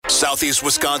Southeast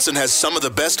Wisconsin has some of the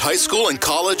best high school and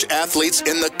college athletes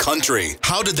in the country.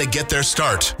 How did they get their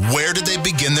start? Where did they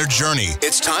begin their journey?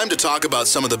 It's time to talk about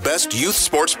some of the best youth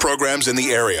sports programs in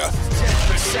the area.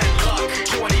 10% luck,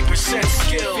 20%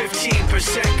 skill,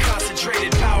 15%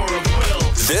 concentrated power of will.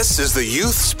 This is the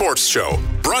Youth Sports Show,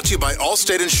 brought to you by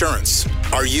Allstate Insurance.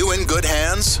 Are you in good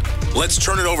hands? Let's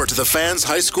turn it over to the fans'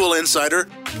 high school insider,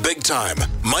 big time,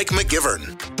 Mike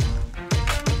McGivern.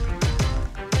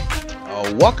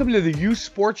 Welcome to the Youth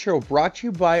Sports Show, brought to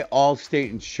you by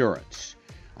Allstate Insurance.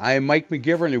 I am Mike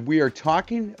McGivern, and we are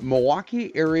talking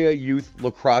Milwaukee Area Youth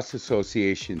Lacrosse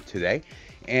Association today.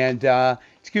 And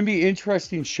it's going to be an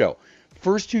interesting show.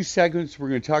 First two segments, we're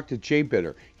going to talk to Jay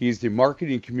Bitter. He's the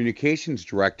Marketing Communications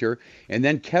Director. And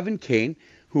then Kevni Kane,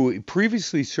 who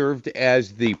previously served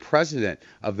as the president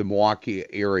of the Milwaukee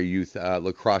Area Youth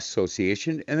Lacrosse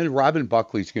Association. And then Robin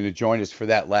Buckley is going to join us for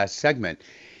that last segment.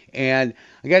 And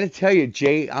I got to tell you,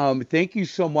 Jay, thank you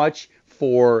so much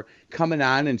for coming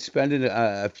on and spending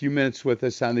a few minutes with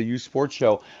us on the Youth Sports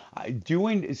Show.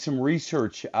 Doing some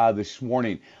research this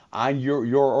morning on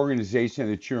your organization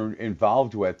that you're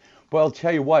involved with. But I'll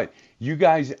tell you what, you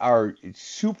guys are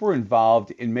super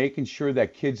involved in making sure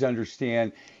that kids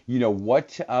understand,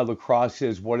 what lacrosse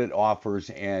is, what it offers,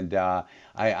 and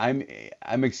I'm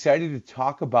excited to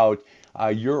talk about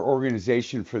your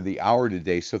organization for the hour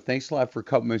today. So thanks a lot for a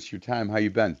couple minutes of your time. How you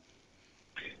been?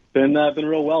 Been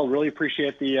real well. Really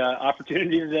appreciate the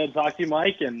opportunity to talk to you,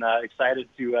 Mike, and excited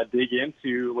to dig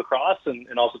into lacrosse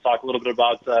and also talk a little bit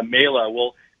about MELA.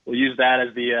 We'll use that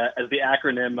as the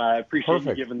acronym. I appreciate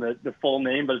you giving the full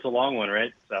name, but it's a long one,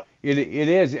 right? So it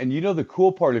is, and the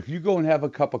cool part, if you go and have a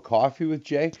cup of coffee with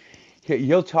Jay,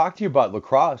 he'll talk to you about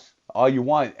lacrosse all you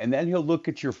want, and then he'll look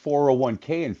at your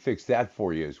 401k and fix that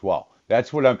for you as well.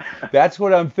 That's what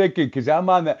I'm thinking, because I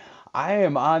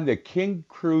am on the King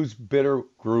Cruise Bitter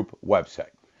Group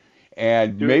website.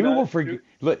 And we'll forget.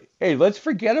 Hey, let's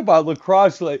forget about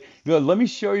lacrosse. Let me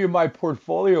show you my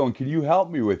portfolio, and can you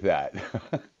help me with that?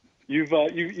 You've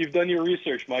done your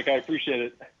research, Mike. I appreciate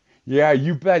it. Yeah,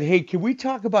 you bet. Hey, can we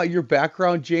talk about your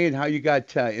background, Jay, and how you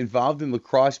got involved in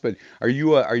lacrosse? But are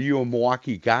you a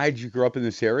Milwaukee guy? Did you grow up in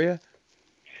this area?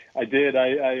 I did.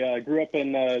 I grew up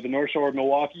in the North Shore of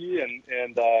Milwaukee,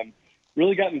 and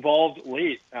really got involved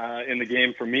late in the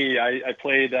game. For me, I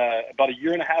played about a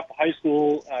year and a half of high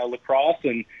school lacrosse,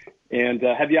 and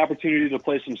had the opportunity to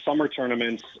play some summer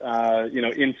tournaments,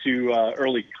 into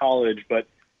early college. But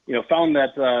found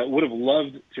that would have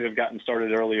loved to have gotten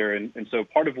started earlier, and so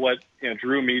part of what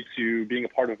drew me to being a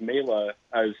part of MELA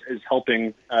is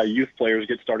helping youth players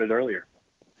get started earlier.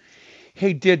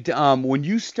 Hey, when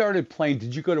you started playing,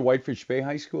 did you go to Whitefish Bay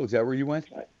High School? Is that where you went?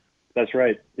 That's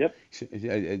right. Yep.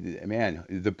 Man,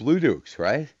 the Blue Dukes,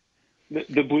 right?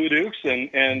 The Blue Dukes,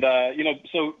 and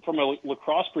so from a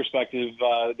lacrosse perspective,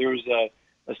 there was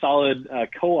a solid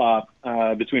co-op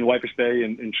between Whitefish Bay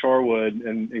and Shorewood,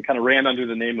 and kind of ran under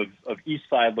the name of East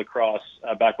Side Lacrosse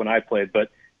back when I played.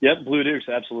 But yep, Blue Dukes,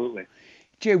 absolutely.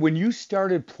 Jay, when you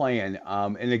started playing,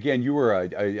 and again, you were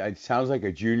it sounds like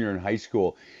a junior in high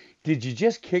school. Did you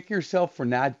just kick yourself for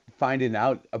not finding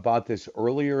out about this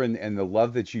earlier, and the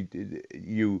love that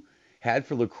you had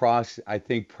for lacrosse? I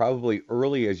think probably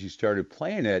early as you started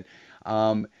playing it.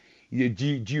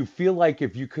 Do you feel like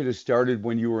if you could have started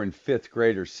when you were in 5th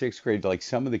grade or 6th grade, like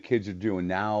some of the kids are doing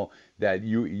now, that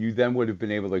you then would have been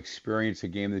able to experience a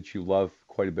game that you love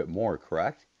quite a bit more,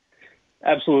 correct?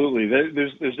 Absolutely.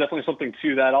 There's definitely something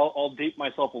to that. I'll date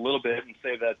myself a little bit and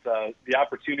say that the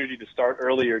opportunity to start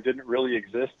earlier didn't really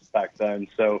exist back then.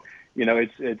 So,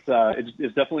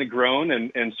 it's definitely grown,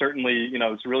 and certainly,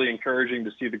 it's really encouraging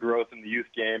to see the growth in the youth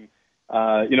game,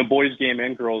 boys game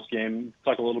and girls game.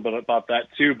 Talk a little bit about that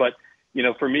too. But,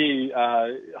 for me,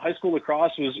 high school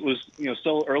lacrosse was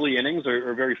still early innings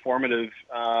or very formative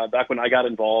back when I got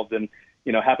involved, and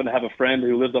happened to have a friend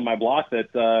who lived on my block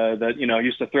that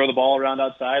used to throw the ball around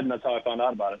outside, and that's how I found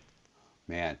out about it.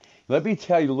 Man, let me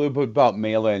tell you a little bit about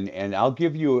MELA, and I'll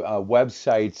give you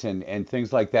websites and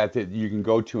things like that you can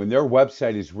go to, and their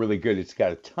website is really good. It's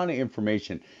got a ton of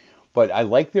information, but I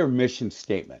like their mission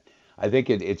statement. I think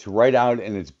it's right out,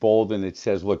 and it's bold, and it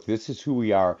says, look, this is who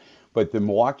we are. But the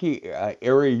Milwaukee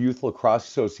Area Youth Lacrosse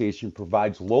Association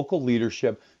provides local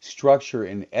leadership, structure,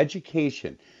 and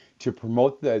education to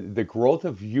promote the growth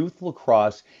of youth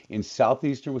lacrosse in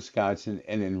southeastern Wisconsin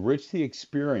and enrich the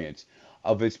experience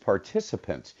of its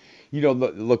participants.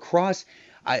 Lacrosse,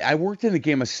 I worked in the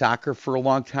game of soccer for a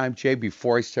long time, Jay,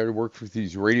 before I started working for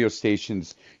these radio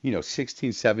stations,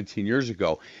 16, 17 years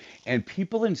ago. And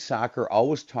people in soccer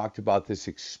always talked about this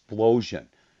explosion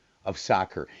of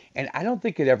soccer. And I don't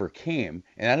think it ever came,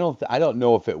 and I don't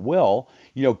know if it will.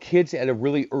 Kids at a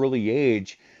really early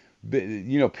age,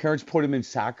 parents put them in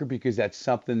soccer because that's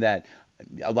something that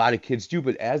a lot of kids do.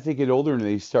 But as they get older and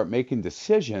they start making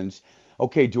decisions,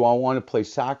 okay, do I want to play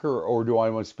soccer or do I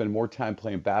want to spend more time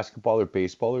playing basketball or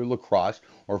baseball or lacrosse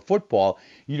or football?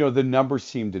 The numbers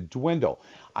seem to dwindle.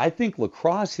 I think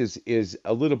lacrosse is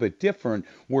a little bit different,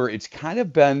 where it's kind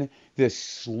of been this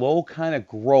slow kind of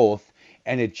growth,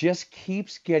 and it just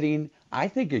keeps getting, I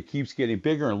think it keeps getting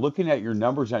bigger. And looking at your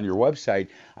numbers on your website,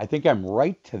 I think I'm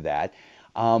right to that.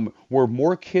 Where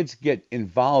more kids get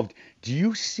involved. Do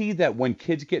you see that when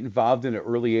kids get involved in an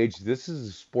early age, this is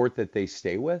a sport that they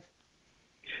stay with?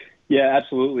 Yeah,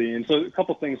 absolutely. And so a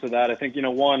couple things to that. I think,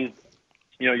 one,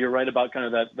 you're right about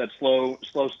kind of that slow,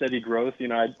 steady growth.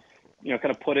 I'd,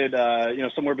 kind of put it,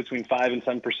 somewhere between 5 and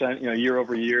 10%, year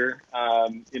over year,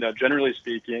 generally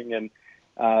speaking. And,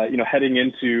 heading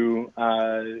into,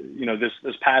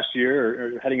 this past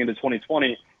year or heading into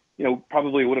 2020,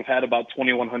 probably would have had about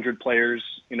 2,100 players,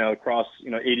 across,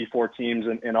 84 teams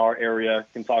in our area.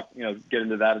 Can talk, get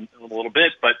into that in a little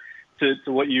bit. But to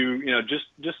what you,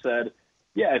 just said,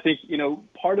 yeah, I think,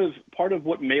 part of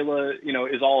what Mela,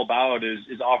 is all about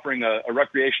is offering a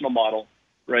recreational model,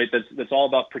 right? That's all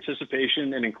about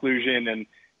participation and inclusion. And,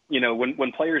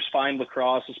 when players find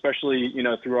lacrosse, especially,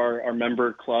 through our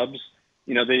member clubs,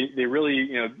 they really,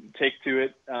 take to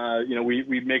it.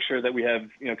 We make sure that we have,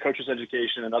 coaches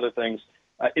education and other things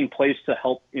in place to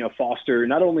help, foster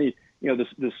not only,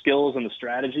 the skills and the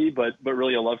strategy, but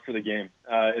really a love for the game.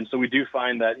 And so we do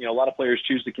find that, a lot of players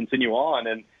choose to continue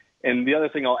on. And the other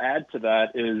thing I'll add to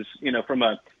that is, from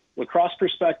a lacrosse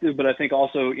perspective, but I think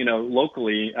also,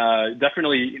 locally,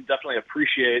 definitely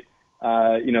appreciate,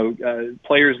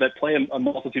 players that play a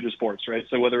multitude of sports, right?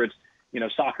 So whether it's,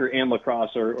 soccer and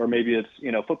lacrosse, or maybe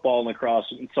it's, football and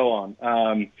lacrosse and so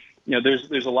on.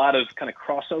 There's a lot of kind of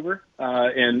crossover,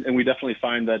 and we definitely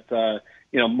find that,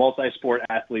 multi-sport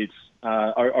athletes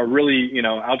are really,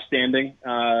 outstanding,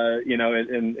 in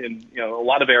a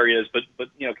lot of areas, but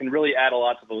can really add a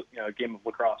lot to the game of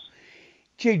lacrosse.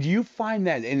 Jay, do you find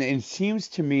that, and it seems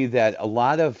to me that a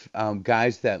lot of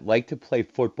guys that like to play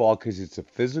football because it's a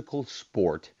physical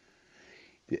sport,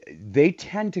 they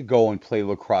tend to go and play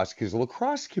lacrosse because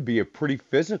lacrosse could be a pretty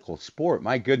physical sport,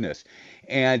 my goodness.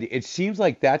 And it seems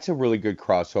like that's a really good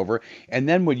crossover. And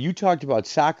then when you talked about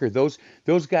soccer, those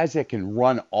guys that can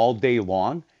run all day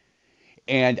long,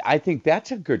 and I think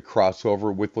that's a good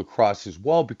crossover with lacrosse as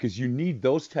well, because you need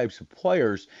those types of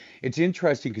players. It's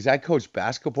interesting because I coached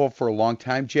basketball for a long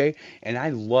time, Jay, and I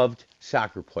loved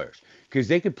soccer players because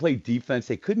they could play defense.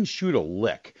 They couldn't shoot a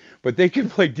lick, but they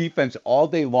could play defense all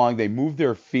day long. They moved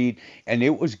their feet, and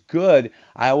it was good.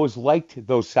 I always liked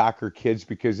those soccer kids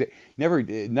because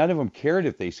none of them cared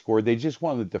if they scored. They just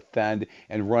wanted to defend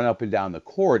and run up and down the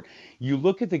court. You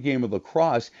look at the game of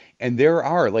lacrosse, and there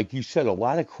are, like you said, a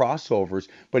lot of crossovers,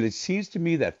 but it seems to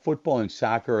me that football and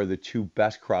soccer are the two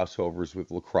best crossovers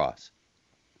with lacrosse.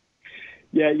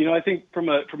 Yeah, I think from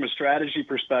a strategy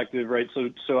perspective, right?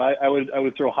 So I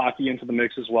would throw hockey into the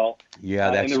mix as well.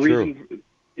 Yeah, that's true.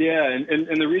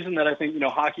 And the reason that I think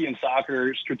hockey and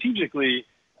soccer strategically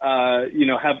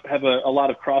have a lot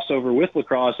of crossover with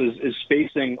lacrosse is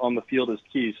spacing on the field is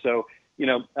key. So in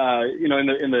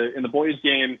the boys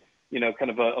game,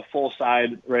 kind of a full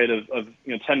side, right, of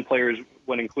 10 players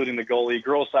when including the goalie.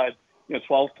 Girls side,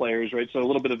 12 players, right? So a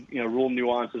little bit of rule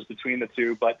nuances between the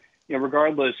two, but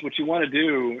regardless, what you want to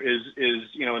do is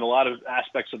in a lot of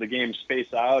aspects of the game,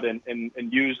 space out and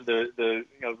use the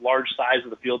large size of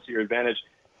the field to your advantage.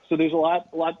 So there's a lot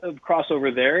of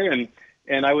crossover there,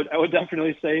 and I would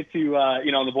definitely say to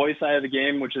on the boys side of the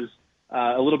game, which is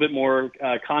a little bit more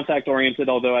contact oriented,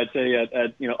 although I'd say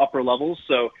at upper levels.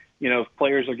 So if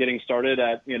players are getting started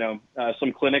at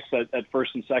some clinics at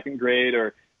first and second grade,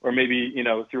 or maybe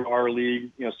through our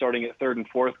league, starting at third and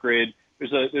fourth grade.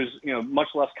 There's much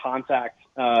less contact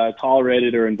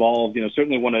tolerated or involved.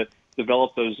 Certainly want to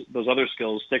develop those other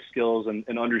skills, stick skills,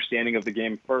 and understanding of the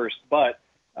game first. But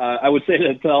I would say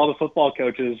that to all the football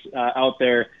coaches out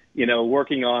there,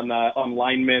 working on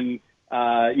linemen,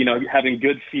 having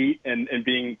good feet and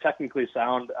being technically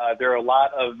sound, there are a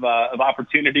lot of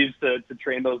opportunities to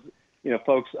train those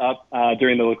folks up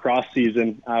during the lacrosse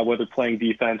season, whether playing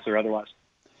defense or otherwise.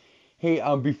 Hey,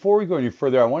 before we go any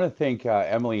further, I want to thank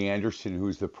Emily Anderson,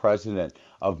 who's the president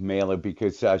of Mela,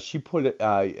 because she put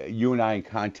you and I in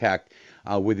contact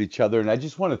with each other. And I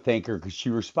just want to thank her because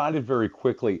she responded very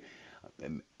quickly.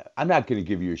 I'm not going to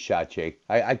give you a shot, Jake.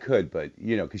 I could, but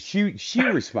because she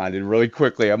responded really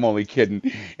quickly. I'm only kidding,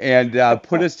 and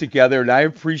put us together. And I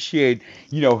appreciate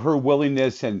her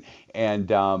willingness and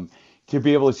to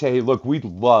be able to say, hey, look, we'd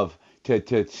love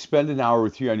to spend an hour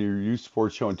with you on your youth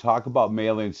sports show and talk about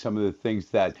Mela and some of the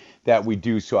things that we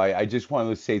do. So I just wanted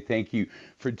to say thank you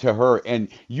to her. And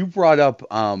you brought up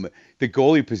the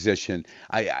goalie position.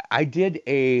 I did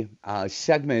a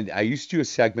segment. I used to do a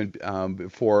segment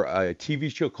for a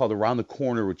TV show called Around the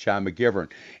Corner with John McGivern,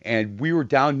 and we were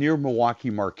down near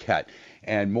Milwaukee Marquette.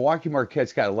 And Milwaukee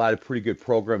Marquette's got a lot of pretty good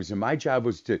programs, and my job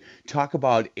was to talk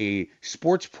about a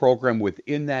sports program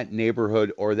within that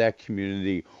neighborhood or that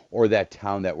community or that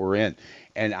town that we're in.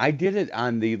 And I did it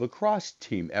on the lacrosse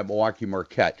team at Milwaukee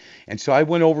Marquette. And so I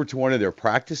went over to one of their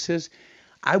practices.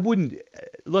 I wouldn't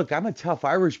look. I'm a tough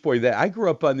Irish boy. That I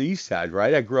grew up on the east side,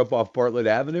 right? I grew up off Bartlett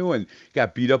Avenue and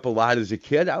got beat up a lot as a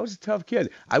kid. I was a tough kid.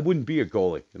 I wouldn't be a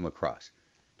goalie in lacrosse,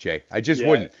 Jay. I just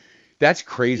wouldn't. That's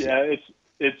crazy. Yeah,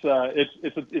 it's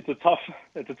a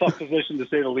tough position to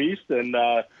say the least. And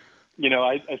I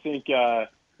think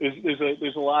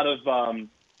there's a lot of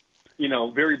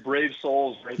very brave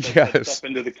souls, right, that step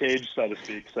into the cage, so to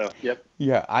speak. So, yep.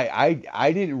 Yeah,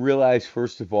 I didn't realize,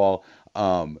 first of all,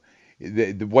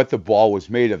 what the ball was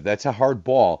made of. That's a hard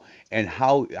ball, and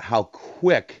how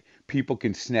quick people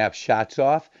can snap shots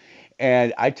off.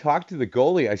 And I talked to the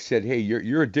goalie. I said, "Hey,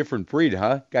 you're a different breed,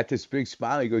 huh?" Got this big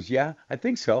smile. He goes, "Yeah, I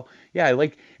think so. Yeah, I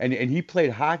like." And he played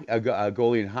hockey, a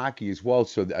goalie in hockey as well.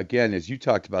 So again, as you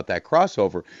talked about that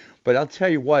crossover, but I'll tell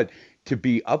you what, to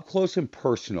be up close and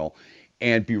personal,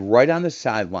 and be right on the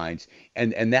sidelines,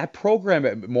 and that program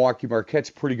at Milwaukee Marquette's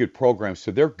a pretty good program,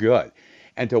 so they're good.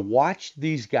 And to watch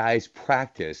these guys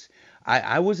practice,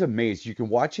 I was amazed. You can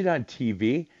watch it on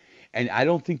TV. And I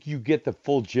don't think you get the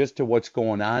full gist of what's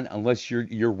going on unless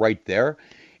you're right there.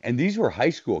 And these were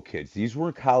high school kids. These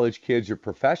weren't college kids or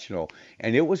professional.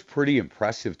 And it was pretty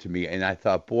impressive to me. And I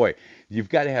thought, boy, you've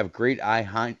got to have great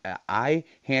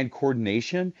eye-hand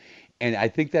coordination. And I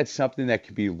think that's something that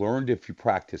can be learned if you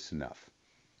practice enough.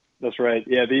 That's right.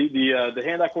 Yeah, the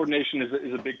hand-eye coordination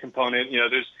is a big component.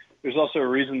 There's also a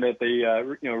reason that they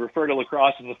refer to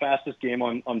lacrosse as the fastest game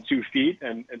on 2 feet,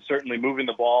 and certainly moving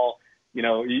the ball.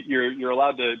 You're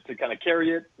allowed to kind of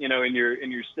carry it, in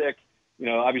your stick,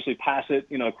 obviously pass it,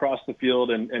 across the field.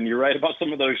 And you're right about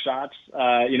some of those shots.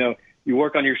 You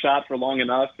work on your shot for long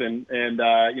enough and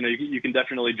you can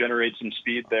definitely generate some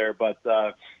speed there. But,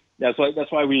 that's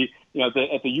why we, at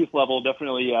the youth level,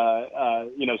 definitely,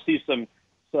 see some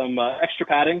extra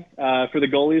padding for the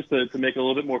goalies to make it a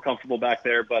little bit more comfortable back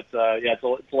there. But, it's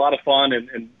a lot of fun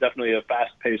and definitely a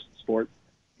fast-paced sport.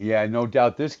 Yeah, no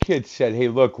doubt. This kid said, "Hey,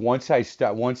 look, once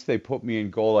they put me in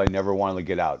goal, I never wanted to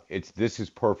get out. This is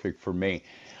perfect for me."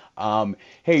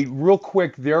 Hey, real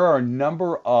quick, there are a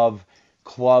number of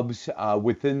clubs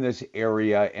within this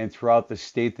area and throughout the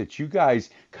state that you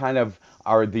guys kind of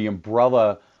are the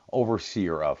umbrella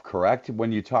overseer of, correct?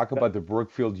 When you talk about the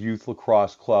Brookfield Youth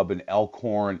Lacrosse Club in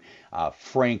Elkhorn,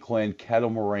 Franklin, Kettle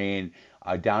Moraine,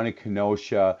 down in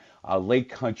Kenosha, Lake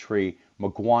Country,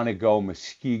 Mugwanago,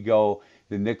 Muskego,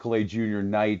 the Nicolay Junior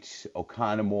Knights,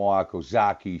 Oconomowoc,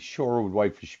 Ozaki, Shorewood,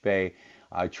 Whitefish Bay,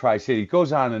 Tri-City. It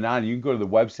goes on and on. You can go to the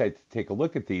website to take a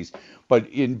look at these. But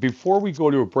before we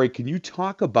go to a break, can you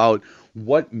talk about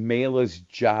what Mela's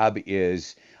job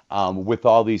is with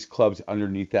all these clubs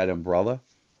underneath that umbrella?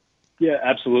 Yeah,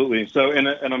 absolutely. So, and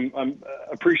I'm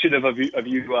appreciative of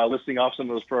you listing off some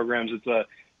of those programs. It's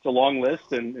a long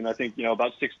list, and I think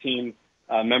about 16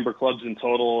 member clubs in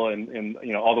total, and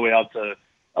all the way out to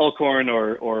Elkhorn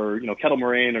or Kettle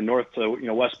Moraine or north to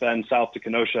West Bend, south to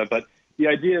Kenosha. But the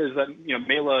idea is that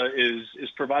Mela is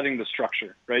providing the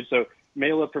structure, right? So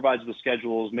Mela provides the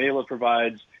schedules. Mela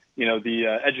provides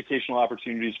the educational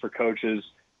opportunities for coaches,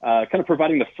 kind of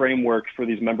providing the framework for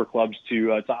these member clubs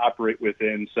to operate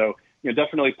within. So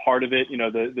definitely part of it.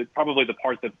 Probably the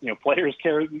part that players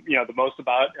care the most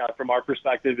about from our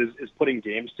perspective is putting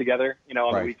games together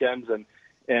on the weekends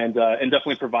and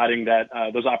definitely providing that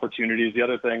those opportunities. The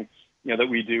other thing that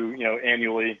we do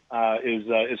annually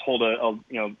is hold a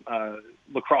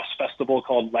lacrosse festival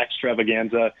called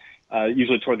Laxtravaganza,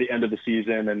 usually toward the end of the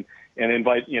season, and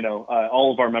invite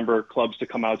all of our member clubs to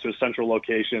come out to a central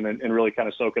location and really kind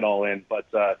of soak it all in. But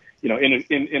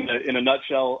in a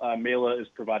nutshell, Mela is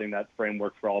providing that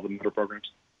framework for all the member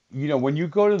programs. When you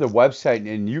go to the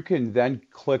website and you can then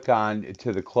click on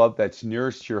to the club that's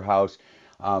nearest to your house.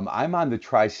 I'm on the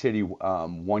Tri-City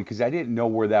one because I didn't know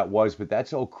where that was, but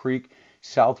that's Oak Creek,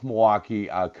 South Milwaukee,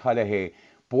 Cudahy.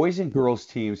 boys and girls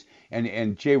teams,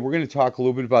 and Jay, we're going to talk a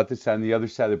little bit about this on the other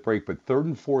side of the break, but third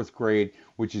and fourth grade,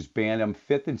 which is Bantam,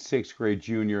 fifth and sixth grade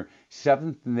junior,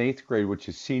 seventh and eighth grade, which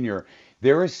is senior,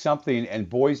 there is something, and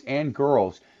boys and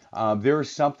girls, there is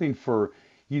something for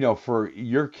for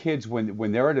your kids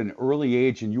when they're at an early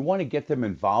age and you want to get them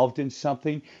involved in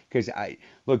something. Because I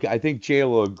think Jay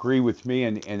will agree with me,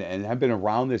 and I've been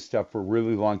around this stuff for a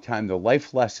really long time. The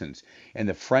life lessons and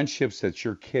the friendships that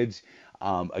your kids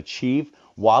achieve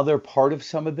while they're part of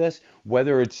some of this,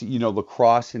 whether it's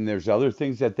lacrosse and there's other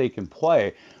things that they can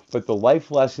play, but the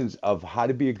life lessons of how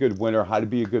to be a good winner, how to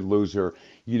be a good loser,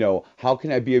 how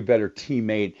can I be a better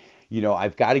teammate?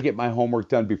 I've got to get my homework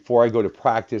done before I go to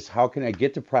practice. How can I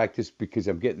get to practice because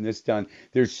I'm getting this done?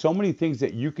 There's so many things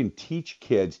that you can teach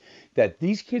kids that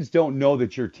these kids don't know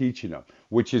that you're teaching them,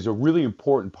 which is a really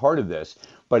important part of this.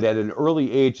 But at an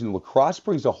early age, and lacrosse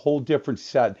brings a whole different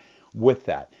set with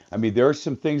that. I mean, there are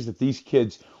some things that these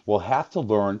kids will have to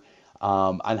learn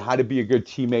on how to be a good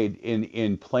teammate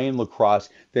in playing lacrosse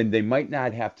than they might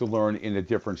not have to learn in a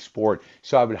different sport.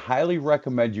 So I would highly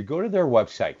recommend you go to their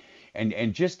website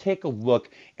and just take a look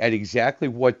at exactly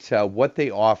what they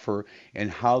offer and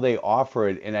how they offer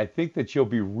it. And I think that you'll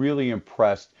be really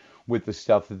impressed with the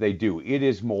stuff that they do. It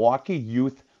is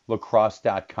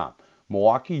MilwaukeeYouthLacrosse.com.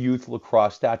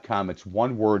 MilwaukeeYouthLacrosse.com. It's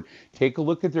one word. Take a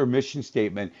look at their mission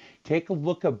statement. Take a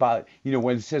look about,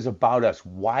 when it says about us,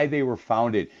 why they were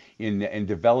founded and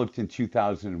developed in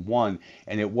 2001.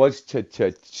 And it was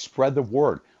to spread the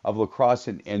word of lacrosse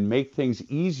and make things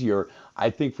easier,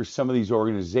 I think, for some of these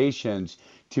organizations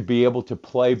to be able to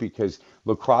play, because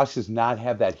lacrosse does not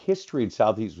have that history in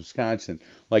Southeast Wisconsin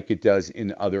like it does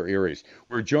in other areas.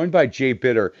 We're joined by Jay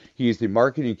Bitter. He is the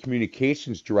Marketing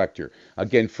Communications Director,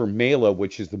 again, for MELA,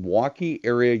 which is the Milwaukee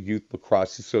Area Youth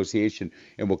Lacrosse Association,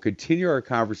 and we'll continue our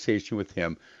conversation with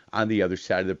him on the other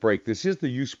side of the break. This is the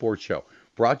Youth Sports Show,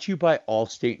 brought to you by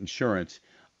Allstate Insurance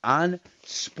on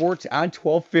Sports on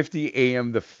 1250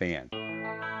 AM The Fan.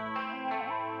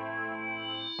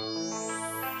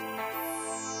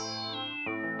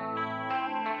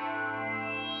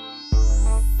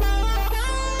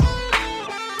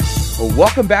 Well,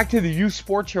 welcome back to the Youth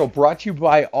Sports Show, brought to you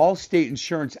by Allstate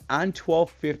Insurance on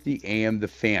 1250 AM The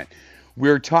Fan.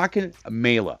 We're talking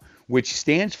MELA, which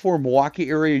stands for Milwaukee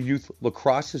Area Youth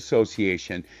Lacrosse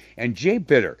Association. And Jay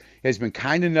Bitter has been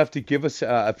kind enough to give us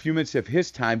a few minutes of his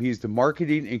time. He's the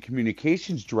Marketing and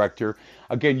Communications Director.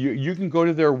 Again, you can go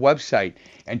to their website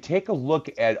and take a look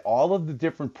at all of the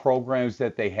different programs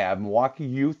that they have,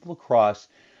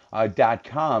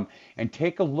 MilwaukeeYouthLacrosse.com, and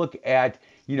take a look at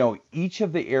each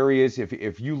of the areas.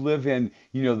 If you live in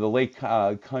the Lake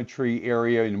Country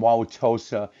area in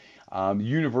Wauwatosa,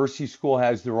 University School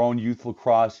has their own youth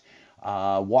lacrosse,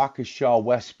 Waukesha,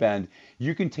 West Bend.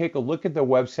 You can take a look at the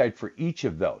website for each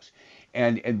of those.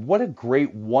 And what a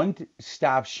great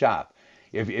one-stop shop.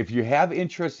 If you have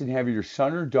interest in having your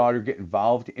son or daughter get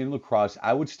involved in lacrosse,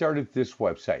 I would start at this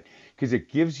website, because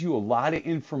it gives you a lot of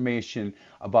information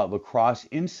about lacrosse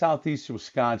in Southeast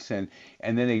Wisconsin,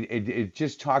 and then it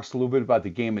just talks a little bit about the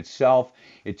game itself.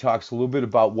 It talks a little bit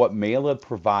about what MELA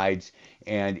provides,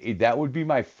 and that would be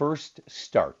my first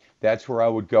start. That's where I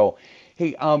would go.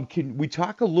 Hey, can we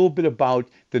talk a little bit about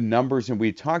the numbers? And we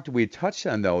had touched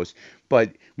on those,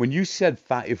 but when you said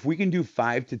if we can do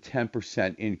 5 to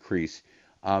 10% increase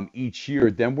each year,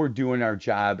 then we're doing our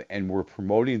job and we're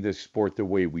promoting this sport the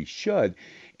way we should.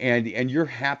 And you're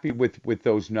happy with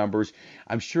those numbers.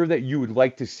 I'm sure that you would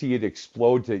like to see it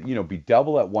explode to be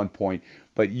double at one point,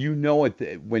 but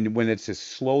when it's a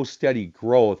slow, steady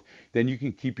growth, then you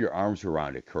can keep your arms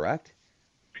around it. Correct?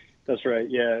 That's right.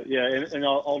 Yeah. And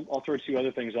I'll throw two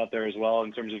other things out there as well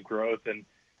in terms of growth. And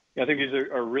I think these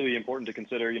are really important to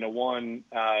consider. One,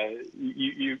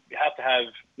 you have to have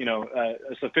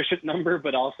a sufficient number,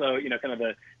 but also kind of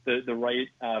the right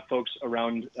folks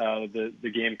around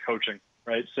the game coaching,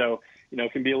 right? So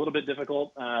it can be a little bit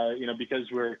difficult,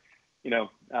 because we're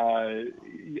a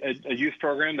youth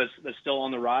program that's still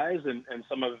on the rise, and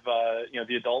some of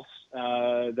the adults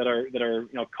that are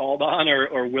called on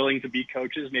or willing to be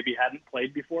coaches maybe hadn't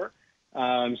played before,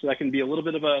 so that can be a little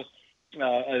bit of a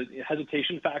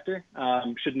hesitation factor.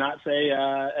 Should not say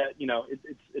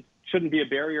it shouldn't be a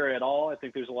barrier at all. I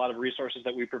think there's a lot of resources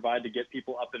that we provide to get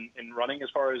people up and running as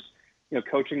far as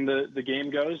coaching the game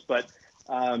goes, but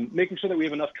making sure that we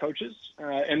have enough coaches,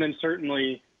 and then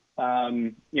certainly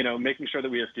making sure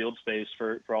that we have field space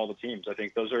for all the teams. I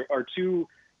think those are two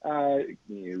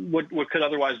what could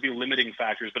otherwise be limiting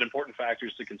factors, but important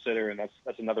factors to consider, and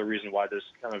that's another reason why this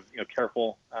kind of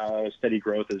careful, steady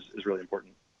growth is really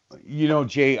important.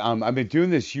 Jay, I've been doing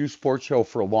this Youth Sports Show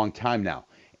for a long time now,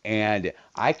 And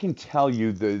I can tell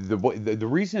you the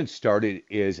reason it started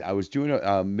is I was doing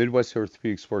a Midwest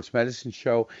Orthopedic Sports Medicine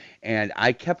show, and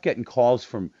I kept getting calls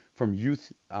from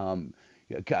youth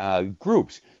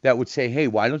groups that would say, "Hey,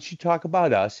 why don't you talk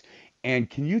about us? And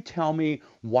can you tell me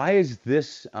why is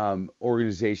this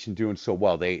organization doing so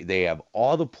well? They have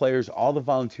all the players, all the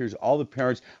volunteers, all the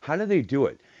parents. How do they do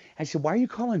it?" I said, "Why are you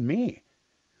calling me?"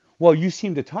 "Well, you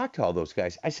seem to talk to all those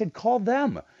guys." I said, "Call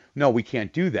them." "No, we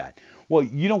can't do that." Well,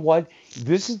 you know what?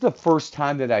 This is the first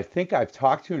time that I think I've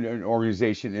talked to an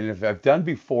organization, and if I've done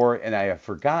before and I have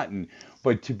forgotten,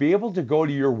 but to be able to go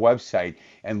to your website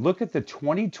and look at the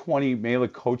 2020 Mela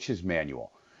Coaches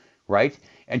Manual, right?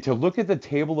 And to look at the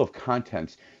table of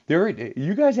contents, there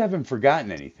you guys haven't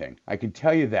forgotten anything. I can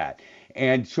tell you that.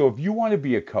 And so if you want to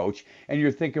be a coach and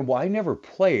you're thinking, "Well, I never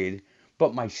played,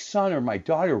 but my son or my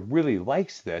daughter really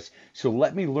likes this, so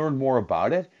let me learn more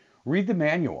about it," read the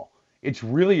manual. It's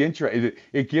really interesting.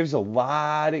 It gives a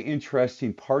lot of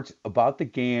interesting parts about the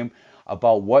game,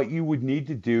 about what you would need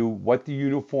to do, what the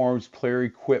uniforms, player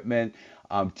equipment,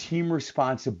 team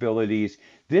responsibilities.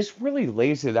 This really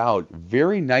lays it out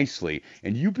very nicely.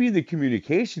 And you being the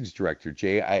communications director,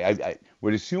 Jay, I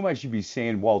would assume I should be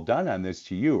saying well done on this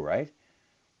to you, right?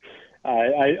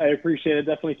 I appreciate it.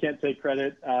 Definitely can't take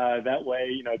credit that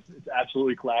way. It's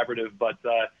absolutely collaborative. But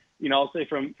I'll say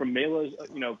from Mela's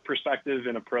perspective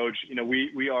and approach,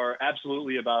 we are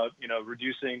absolutely about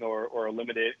reducing or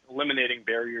eliminating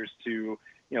barriers to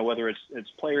whether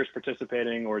it's players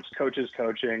participating or it's coaches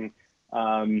coaching.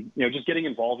 Just getting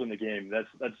involved in the game. That's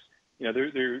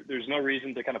there's no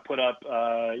reason to kind of put up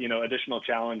additional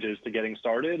challenges to getting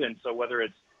started. And so whether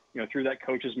it's through that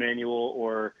coaches manual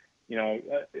or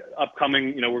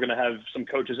upcoming, we're going to have some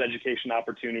coaches education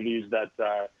opportunities that,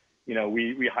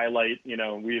 we highlight,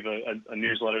 we have a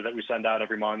newsletter that we send out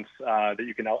every month that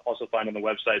you can also find on the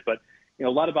website. But, a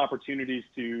lot of opportunities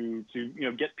to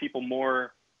get people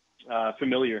more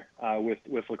familiar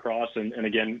with lacrosse and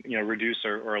again, reduce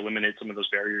or eliminate some of those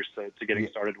barriers to getting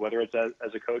started, whether it's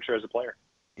as a coach or as a player.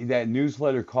 That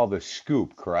newsletter called The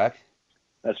Scoop, correct?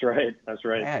 That's right. That's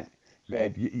right.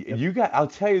 Man, you got, I'll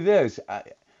tell you this,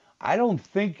 I don't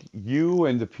think you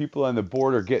and the people on the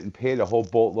board are getting paid a whole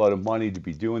boatload of money to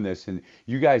be doing this. And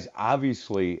you guys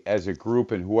obviously as a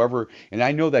group and whoever, and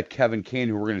I know that Kevni Kane,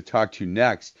 who we're going to talk to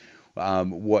next,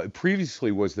 what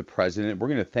previously was the president, we're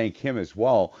going to thank him as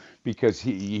well because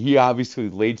he obviously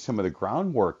laid some of the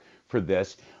groundwork for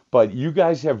this. But you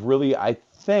guys have really, I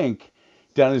think,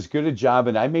 done as good a job.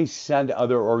 And I may send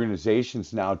other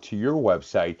organizations now to your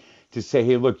website to say,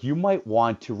 "Hey, look, you might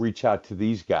want to reach out to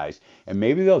these guys." And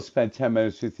maybe they'll spend 10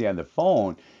 minutes with you on the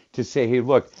phone to say, "Hey,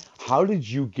 look, how did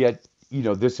you get,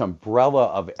 this umbrella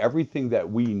of everything that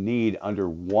we need under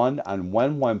one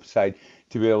website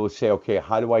to be able to say, okay,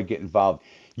 how do I get involved?"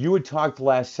 You had talked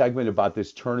last segment about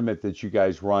this tournament that you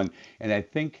guys run, and I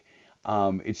think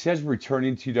it says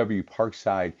returning TW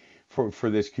Parkside for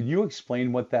this. Can you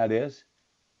explain what that is?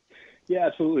 Yeah,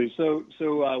 absolutely. So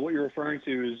what you're referring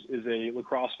to is a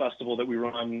lacrosse festival that we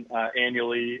run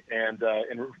annually and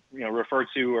refer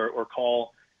to or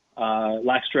call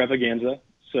Laxtravaganza.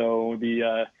 So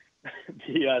the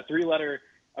three-letter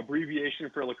abbreviation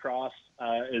for lacrosse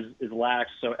is LAX,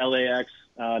 so LAX,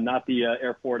 not the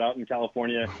airport out in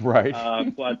California. Right.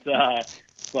 But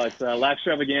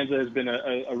Laxtravaganza has been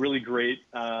a really great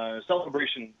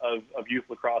celebration of youth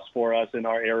lacrosse for us in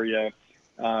our area.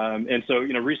 And so,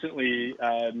 recently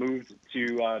moved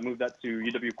that to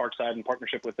UW Parkside in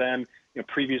partnership with them.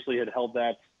 Previously had held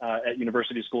that at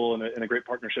University School in a great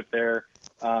partnership there.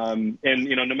 And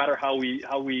no matter how we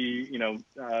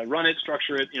run it,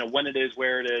 structure it, when it is,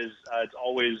 where it is, it's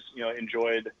always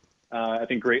enjoyed, I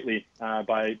think, greatly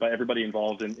by everybody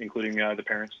involved, including the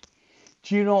parents.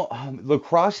 Do you know,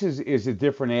 lacrosse is a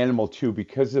different animal too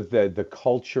because of the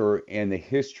culture and the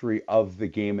history of the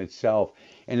game itself.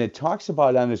 And it talks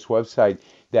about on this website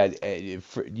that,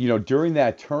 during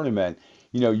that tournament,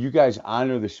 you guys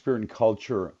honor the spirit and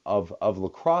culture of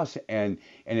lacrosse and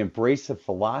embrace the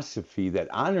philosophy that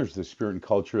honors the spirit and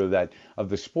culture of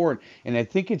the sport. And I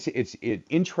think it's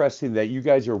interesting that you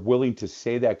guys are willing to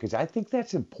say that because I think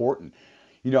that's important.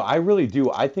 I really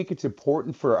do. I think it's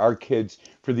important for our kids,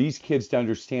 for these kids to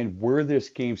understand where this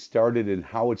game started and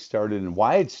how it started and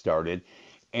why it started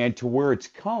and to where it's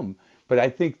come. But I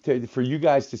think for you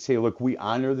guys to say, look, we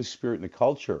honor the spirit and the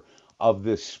culture of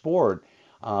this sport,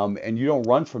 and you don't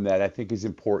run from that, I think is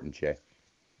important, Jay.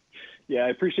 Yeah, I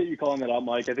appreciate you calling that out,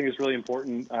 Mike. I think it's really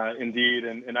important indeed.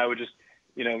 And I would just,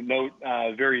 note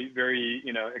very, very,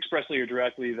 expressly or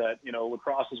directly that,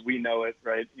 lacrosse as we know it,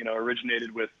 right,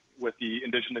 originated with with the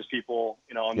indigenous people,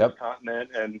 on Yep. this continent,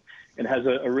 and has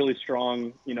a really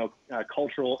strong,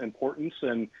 cultural importance,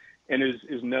 and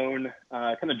is known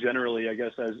kind of generally, I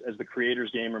guess, as the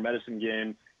creator's game or medicine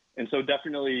game. And so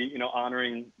definitely,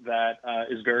 honoring that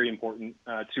is very important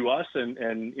to us.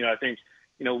 And I think,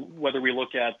 whether we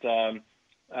look at,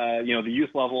 the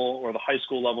youth level or the high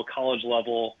school level, college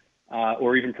level,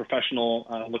 or even professional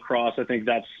lacrosse, I think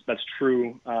that's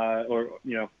true,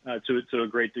 to a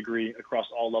great degree across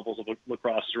all levels of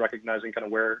lacrosse, recognizing kind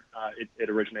of where it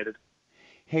originated.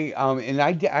 Hey, and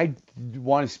I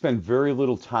want to spend very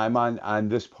little time on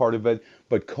this part of it,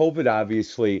 but COVID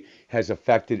obviously has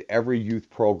affected every youth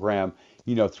program,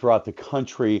 throughout the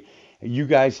country. You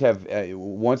guys have,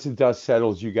 once the dust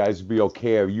settles, you guys will be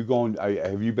okay. Have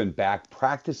you been back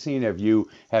practicing?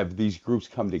 Have these groups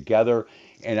come together?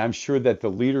 And I'm sure that the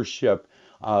leadership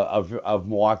of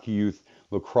Milwaukee Youth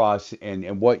Lacrosse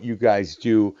and what you guys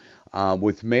do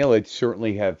with Mallet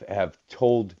certainly have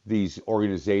told these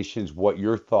organizations what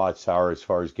your thoughts are as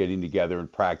far as getting together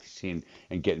and practicing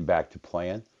and getting back to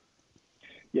playing.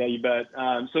 Yeah, you bet.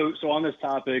 So on this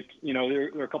topic, there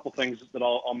are a couple things that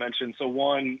I'll mention. So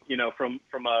one, from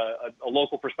a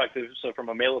local perspective, so from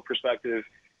a Mallet perspective,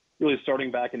 really starting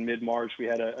back in mid-March, we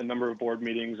had a number of board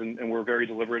meetings, and we're very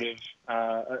deliberative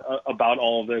about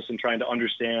all of this and trying to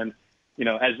understand,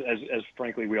 as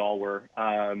frankly we all were,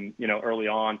 early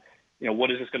on,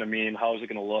 what is this going to mean? How is it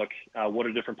going to look? What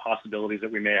are different possibilities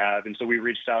that we may have? And so we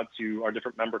reached out to our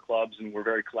different member clubs, and we're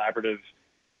very collaborative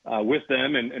with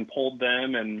them and polled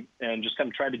them and just kind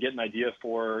of tried to get an idea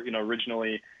for,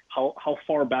 originally how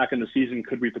far back in the season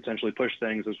could we potentially push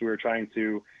things as we were trying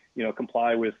to,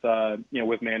 comply with,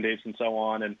 with mandates and so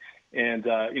on. And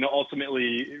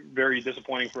ultimately very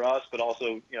disappointing for us, but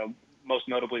also, most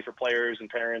notably for players and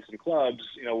parents and clubs,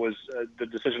 was the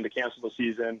decision to cancel the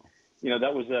season.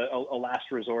 That was a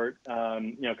last resort,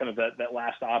 kind of that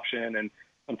last option. And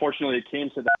unfortunately it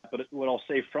came to that, but what I'll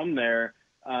say from there,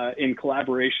 in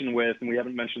collaboration with, and we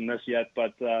haven't mentioned this yet,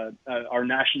 but our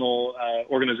national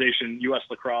organization, U.S.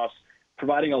 Lacrosse,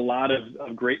 providing a lot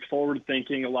of great forward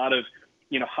thinking, a lot of,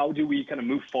 how do we kind of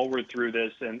move forward through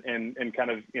this and kind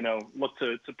of, look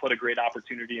to put a great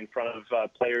opportunity in front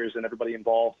of players and everybody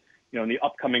involved, in the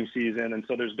upcoming season. And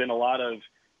so there's been a lot of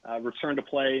return to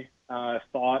play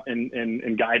thought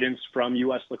and guidance from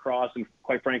U.S. Lacrosse. And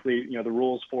quite frankly, the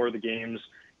rules for the games,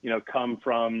 come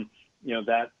from,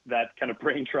 that kind of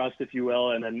brain trust, if you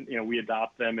will, and then, we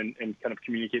adopt them and kind of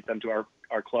communicate them to our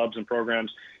clubs and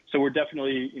programs. So we're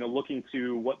definitely, looking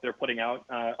to what they're putting out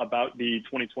about the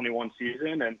 2021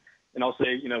 season. And I'll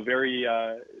say, very,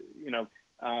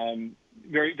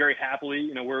 very, very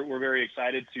happily, we're very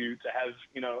excited to have,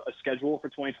 a schedule for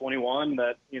 2021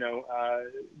 that,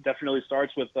 definitely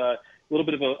starts with a little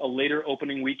bit of a later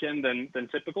opening weekend than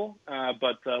typical,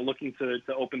 but looking to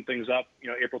open things up,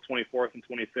 April 24th and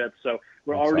 25th. So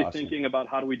we're That's already awesome. Thinking about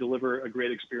how do we deliver a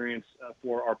great experience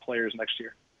for our players next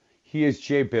year. He is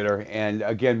Jay Bitter, and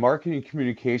again, Marketing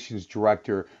Communications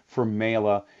Director for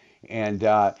Mela. And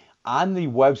on the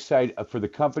website for the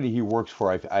company he works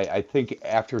for, I think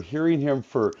after hearing him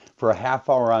for a half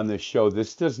hour on this show,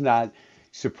 this does not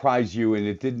surprise you, and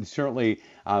it didn't certainly.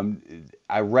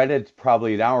 I read it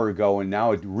probably an hour ago, and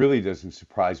now it really doesn't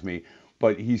surprise me.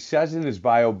 But he says in his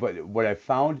bio, but what I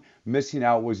found missing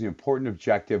out was an important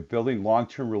objective, building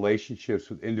long-term relationships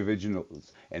with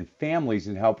individuals and families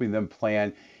and helping them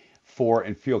plan for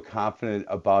and feel confident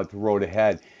about the road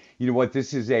ahead. You know what?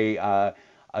 This is a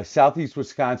Southeast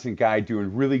Wisconsin guy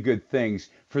doing really good things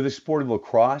for the sport of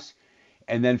lacrosse,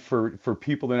 and then for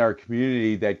people in our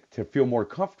community that to feel more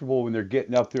comfortable when they're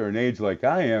getting up there in age like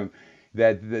I am,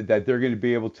 that they're going to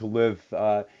be able to live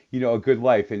a good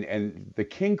life. And the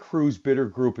King Cruise Bitter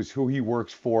Group is who he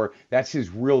works for. That's his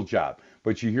real job.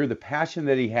 But you hear the passion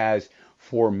that he has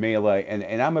for Melee,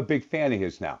 and I'm a big fan of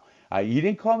his now. He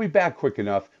didn't call me back quick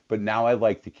enough, but now I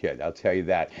like the kid. I'll tell you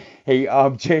that. Hey,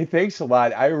 Jay, thanks a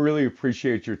lot. I really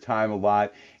appreciate your time a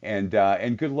lot, and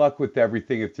good luck with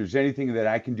everything. If there's anything that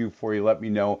I can do for you, let me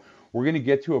know. We're going to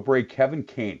get to a break. Kevni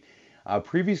Kane,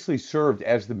 previously served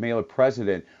as the Mela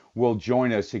president, will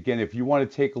join us. Again, if you want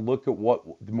to take a look at what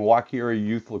the Milwaukee Area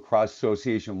Youth Lacrosse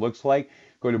Association looks like,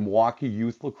 go to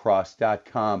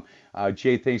MilwaukeeYouthLacrosse.com.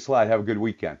 Jay, thanks a lot. Have a good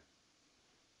weekend.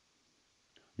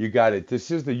 You got it.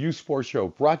 This is the Youth Sports Show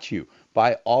brought to you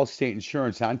by Allstate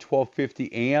Insurance on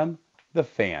 1250 AM, The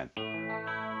Fan.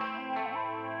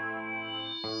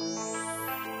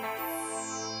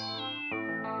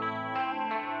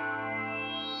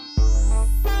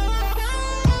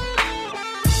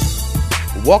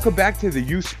 Welcome back to the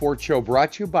Youth Sports Show,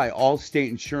 brought to you by Allstate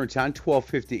Insurance on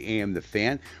 1250 AM The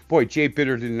Fan. Boy, Jay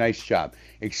Bitter did a nice job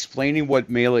explaining what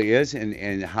Mela is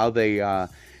and how they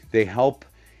help,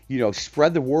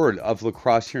 spread the word of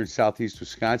lacrosse here in Southeast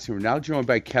Wisconsin. We're now joined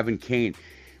by Kevni Kane.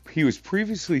 He was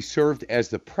previously served as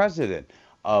the president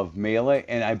of Mela,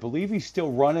 and I believe he's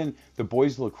still running the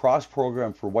boys lacrosse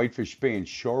program for Whitefish Bay and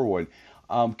Shorewood.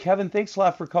 Kevin, thanks a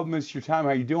lot for a couple minutes of your time.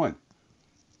 How you doing?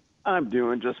 I'm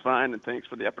doing just fine, and thanks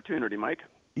for the opportunity, Mike.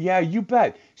 Yeah, you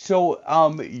bet. So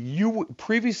you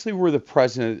previously were the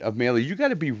president of Mela. You got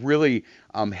to be really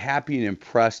happy and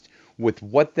impressed with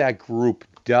what that group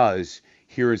does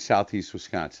here in Southeast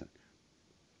Wisconsin.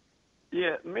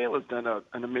 Yeah, Mela's done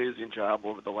an amazing job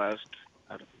over the last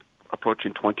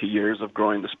approaching 20 years of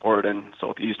growing the sport in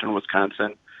southeastern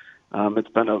Wisconsin. It's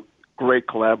been a great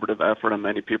collaborative effort on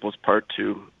many people's part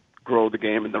to grow the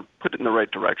game and put it in the right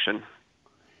direction.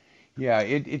 Yeah,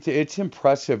 it's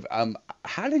impressive.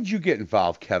 How did you get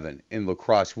involved, Kevin, in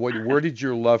lacrosse? Where did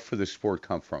your love for the sport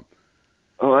come from?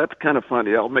 Oh, that's kind of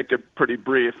funny. I'll make it pretty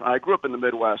brief. I grew up in the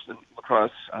Midwest in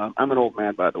lacrosse. I'm an old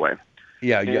man, by the way.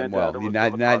 Yeah, and, well,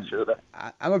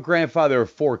 I'm a grandfather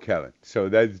of 4, Kevin, so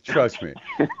trust me.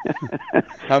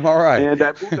 I'm all right. And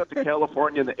I moved up to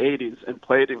California in the 80s and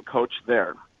played and coached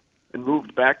there, and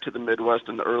moved back to the Midwest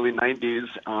in the early 90s.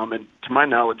 And to my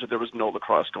knowledge, there was no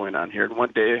lacrosse going on here. And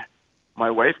one day, my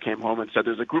wife came home and said,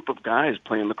 there's a group of guys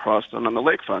playing lacrosse on the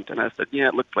lakefront. And I said, yeah,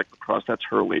 it looks like lacrosse. That's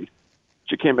hurling.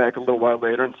 She came back a little while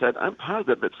later and said, I'm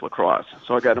positive it's lacrosse.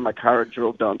 So I got in my car and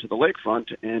drove down to the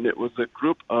lakefront, and it was a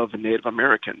group of Native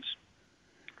Americans.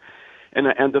 And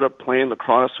I ended up playing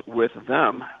lacrosse with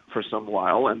them for some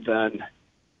while, and then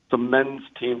some men's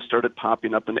teams started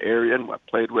popping up in the area, and I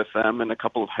played with them, and a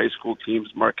couple of high school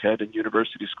teams, Marquette and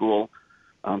University School,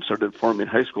 started forming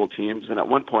high school teams. And at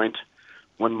one point,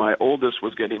 when my oldest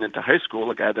was getting into high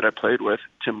school, a guy that I played with,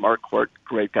 Tim Marquardt,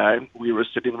 great guy, we were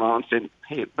sitting around saying,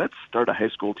 hey, let's start a high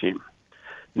school team,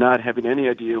 not having any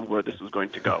idea where this was going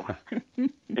to go.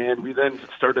 And we then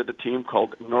started a team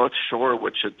called North Shore,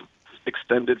 which had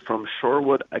extended from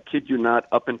Shorewood, I kid you not,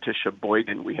 up into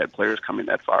Sheboygan. We had players coming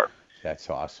that far. That's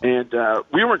awesome. And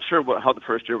we weren't sure how the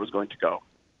first year was going to go.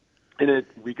 And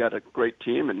we got a great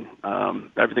team, and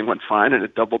everything went fine, and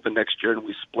it doubled the next year, and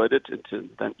we split it into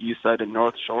then East Side and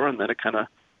North Shore, and then it kind of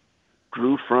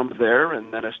grew from there,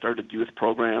 and then I started youth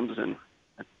programs, and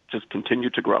it just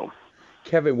continued to grow.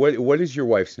 Kevin, what is your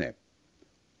wife's name?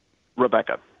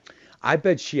 Rebecca. I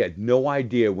bet she had no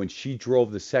idea when she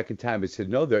drove the second time and said,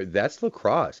 no, that's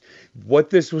lacrosse,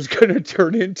 what this was going to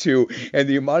turn into, and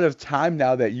the amount of time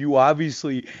now that you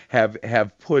obviously have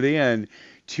put in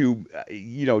to,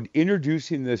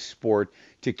 introducing this sport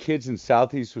to kids in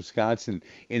Southeast Wisconsin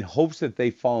in hopes that they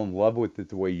fall in love with it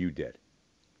the way you did.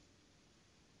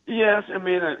 Yes, I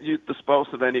mean, the spouse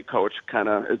of any coach kind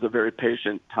of is a very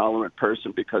patient, tolerant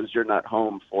person because you're not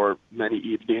home for many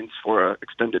evenings for an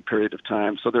extended period of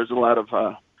time. So there's a lot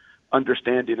of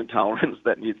understanding and tolerance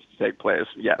that needs to take place,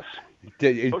 yes.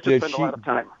 Coaches spend a lot of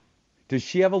time. Does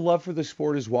she have a love for the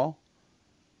sport as well?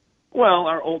 Well,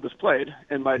 our oldest played,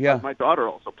 and my daughter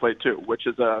also played too, which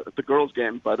is the girls'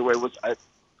 game, by the way,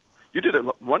 you did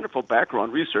a wonderful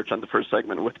background research on the first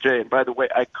segment with Jay. And by the way,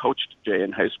 I coached Jay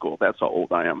in high school. That's how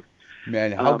old I am.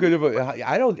 Man, how good of a...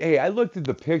 I looked at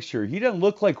the picture. He doesn't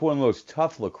look like one of those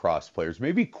tough lacrosse players.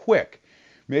 Maybe quick.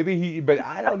 But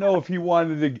I don't know if he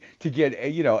wanted to get,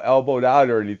 elbowed out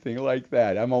or anything like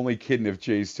that. I'm only kidding if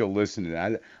Jay's still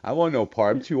listening. I want no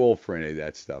part. I'm too old for any of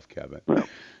that stuff, Kevin. Well,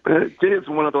 Jay is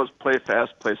one of those play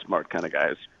fast, play smart kind of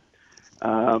guys.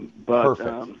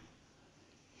 Perfect.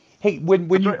 Hey,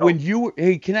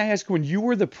 can I ask, when you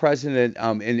were the president,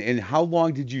 and how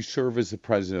long did you serve as the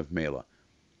president of Mela?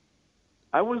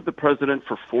 I was the president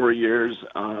for 4 years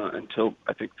until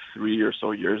I think 3 or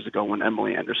so years ago when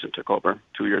Emily Anderson took over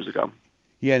 2 years ago.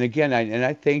 Yeah, and again,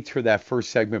 I thanked her that first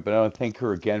segment, but I want to thank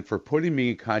her again for putting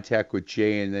me in contact with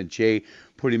Jay, and then Jay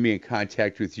putting me in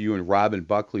contact with you and Robin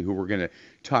Buckley, who we're going to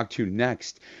talk to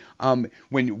next.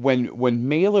 When you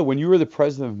were the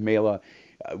president of Mela,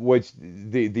 was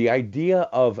the idea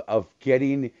of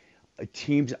getting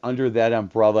teams under that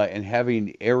umbrella and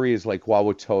having areas like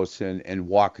Wauwatosa and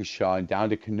Waukesha and down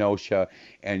to Kenosha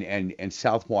and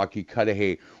South Milwaukee,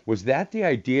 Cudahy, was that the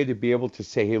idea to be able to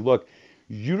say, hey, look,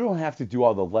 you don't have to do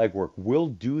all the legwork. We'll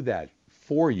do that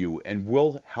for you, and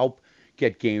we'll help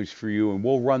get games for you, and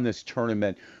we'll run this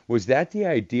tournament. Was that the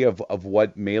idea of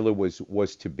what Mela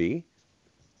was to be?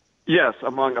 Yes,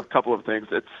 among a couple of things.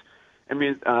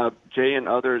 Jay and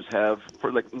others have,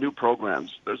 for like new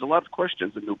programs, there's a lot of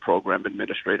questions a new program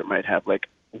administrator might have, like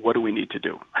what do we need to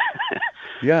do?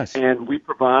 Yes. And we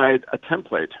provide a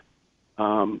template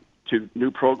to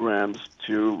new programs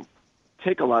to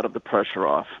take a lot of the pressure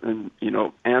off and,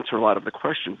 answer a lot of the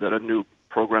questions that a new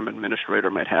program administrator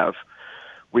might have.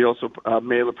 We also,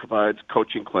 Mela provides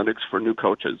coaching clinics for new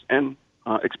coaches and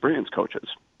experienced coaches.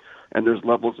 And there's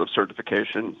levels of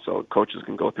certification, so coaches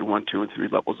can go through 1, 2, and 3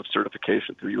 levels of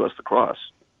certification through U.S. Lacrosse.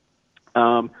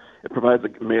 Mela provides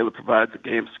a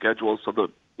game schedule so the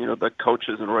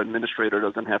coaches or administrator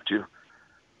doesn't have to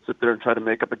sit there and try to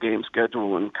make up a game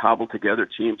schedule and cobble together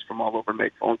teams from all over,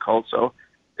 make phone calls. So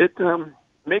it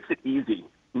makes it easier,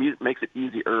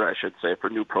 I should say, for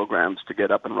new programs to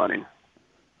get up and running.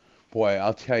 Boy,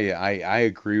 I'll tell you, I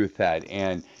agree with that.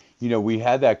 And, we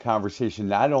had that conversation.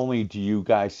 Not only do you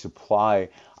guys supply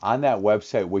on that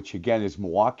website, which again is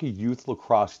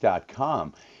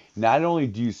MilwaukeeYouthLacrosse.com, not only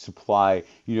do you supply,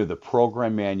 the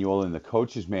program manual and the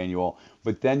coach's manual,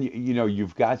 but then,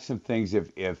 you've got some things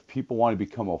if people want to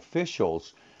become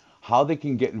officials, how they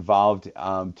can get involved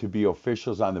to be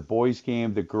officials on the boys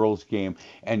game, the girls game.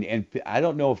 And I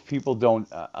don't know if people don't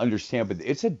understand, but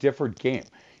it's a different game.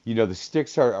 The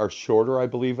sticks are shorter, I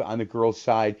believe, on the girls'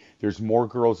 side. There's more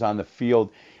girls on the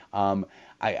field.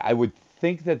 I would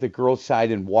think that the girls' side,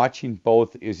 and watching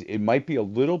both, it might be a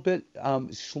little bit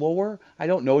slower. I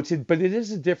don't know, but it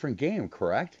is a different game,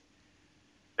 correct?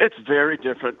 It's very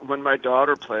different. When my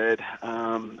daughter played,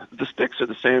 the sticks are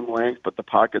the same length, but the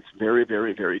pocket's very,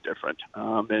 very, very different.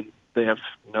 And they have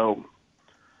no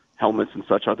helmets and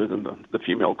such other than the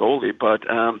female goalie. But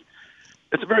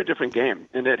it's a very different game,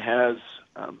 and it has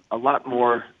a lot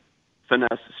more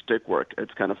finesse stick work.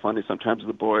 It's kind of funny. Sometimes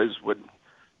the boys would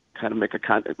kind of make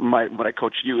when I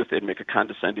coach youth, they'd make a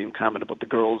condescending comment about the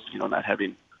girls, not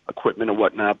having equipment and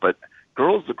whatnot. But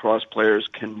girls lacrosse players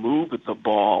can move the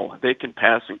ball. They can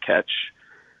pass and catch.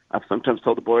 I've sometimes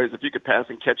told the boys, if you could pass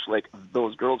and catch like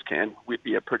those girls can, we'd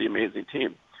be a pretty amazing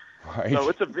team. Right. So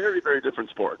it's a very, very different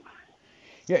sport.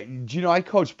 Yeah, I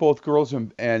coach both girls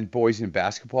and boys in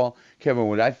basketball. Kevin,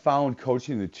 what I found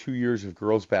coaching the 2 years of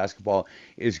girls basketball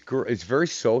is it's very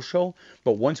social,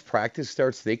 but once practice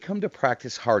starts, they come to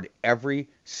practice hard every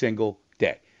single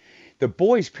day. The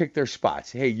boys pick their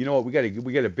spots. Hey, you know what? We got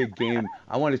a big game.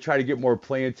 I want to try to get more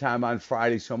playing time on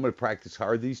Friday, so I'm going to practice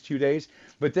hard these 2 days.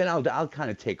 But then I'll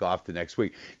kind of take off the next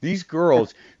week. These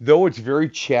girls, though it's very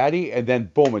chatty, and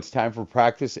then boom, it's time for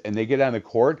practice, and they get on the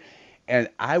court. And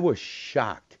I was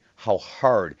shocked how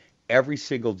hard every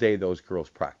single day those girls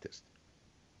practiced.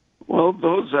 Well,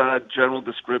 those general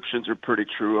descriptions are pretty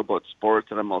true about sports,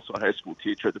 and I'm also a high school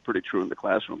teacher. They're pretty true in the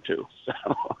classroom, too.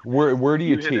 So Where do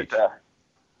you teach?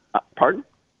 Pardon?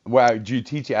 Wow, do you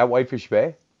teach at Whitefish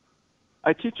Bay?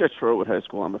 I teach at Sherwood High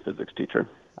School. I'm a physics teacher.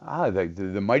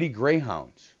 The mighty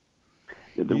Greyhounds.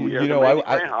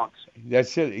 Greyhounds.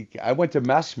 That's it. I went to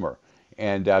Messmer,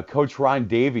 and Coach Ron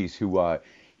Davies, who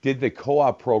did the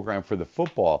co-op program for the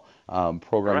football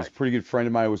program. He's a pretty good friend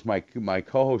of mine. Was my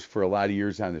co-host for a lot of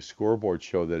years on the Scoreboard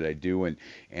show that I do,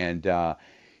 and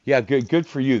good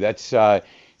for you. That's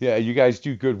you guys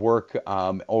do good work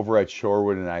over at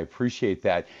Shorewood, and I appreciate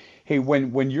that. Hey,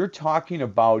 when you're talking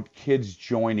about kids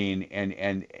joining,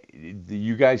 and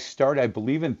you guys start, I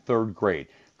believe, in 3rd grade,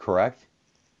 correct?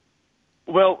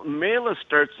 Well, Mela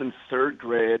starts in 3rd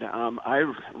grade. I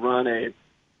run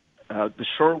the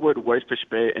Shorewood, Whitefish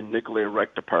Bay, and Nicolay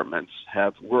Rec departments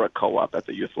we're a co-op at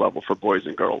the youth level for boys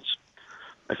and girls.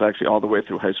 It's actually all the way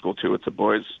through high school, too. It's a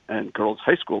boys and girls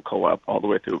high school co-op all the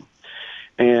way through.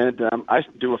 And I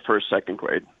do a 1st, 2nd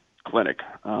grade clinic.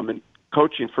 And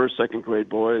coaching 1st, 2nd grade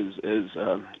boys is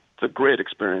it's a great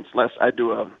experience.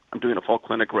 I'm doing a fall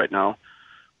clinic right now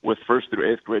with 1st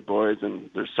through 8th grade boys, and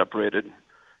they're separated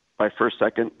by 1st,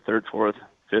 2nd, 3rd, 4th,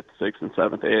 5th, 6th, and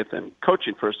 7th, 8th. And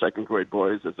coaching 1st, 2nd grade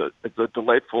boys it's a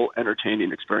delightful,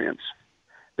 entertaining experience.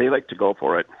 They like to go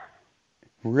for it.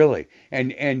 Really?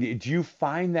 And do you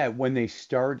find that when they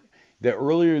start, the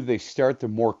earlier they start, the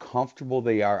more comfortable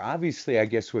they are? Obviously, I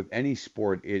guess with any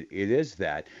sport, it is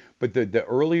that. But the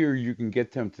earlier you can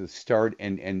get them to start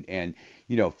and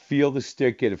feel the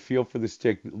stick, get a feel for the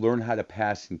stick, learn how to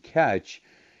pass and catch,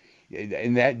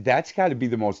 and that's got to be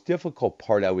the most difficult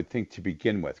part, I would think, to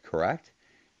begin with, correct?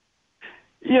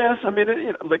 Yes, I mean,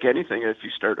 like anything, if you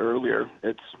start earlier,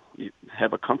 you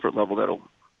have a comfort level that'll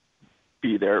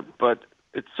be there, but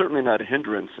it's certainly not a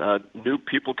hindrance. New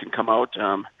people can come out.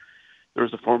 There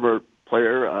was a former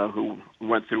player who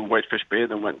went through Whitefish Bay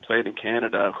and then went and played in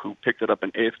Canada who picked it up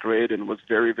in 8th grade and was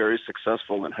very, very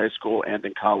successful in high school and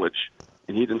in college,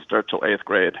 and he didn't start till 8th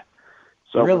grade.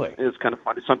 So really? It's kind of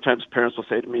funny. Sometimes parents will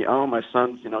say to me, "Oh, my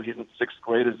son's, he's in 6th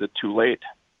grade. Is it too late?"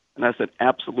 And I said,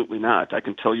 absolutely not. I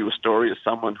can tell you a story of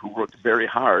someone who worked very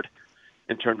hard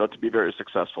and turned out to be very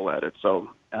successful at it. So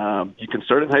you can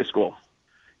start in high school.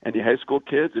 And the high school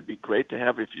kids, it'd be great to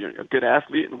have, if you're a good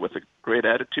athlete and with a great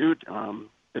attitude,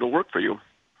 it'll work for you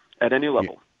at any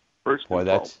level. First Boy,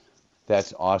 and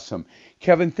that's awesome.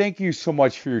 Kevin, thank you so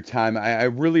much for your time. I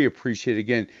really appreciate it.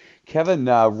 Again, Kevin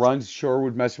runs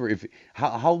Shorewood Messenger.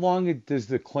 How long does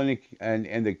the clinic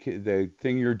and the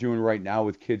thing you're doing right now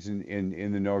with kids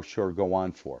in the North Shore go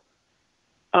on for?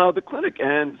 The clinic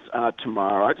ends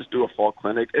tomorrow. I just do a fall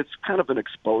clinic. It's kind of an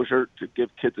exposure to give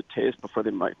kids a taste before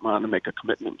they might want to make a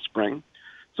commitment in spring.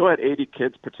 So I had 80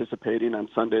 kids participating on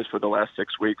Sundays for the last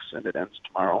 6 weeks, and it ends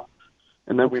tomorrow.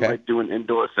 And then we might do an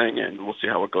indoor thing, and we'll see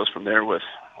how it goes from there with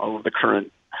all of the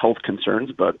current health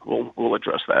concerns, but we'll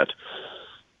address that.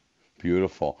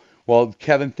 Beautiful. Well,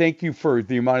 Kevin, thank you for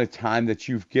the amount of time that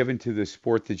you've given to the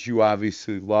sport that you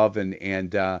obviously love,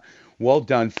 and well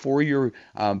done for your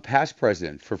past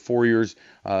president, for 4 years,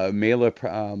 Mela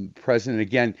president.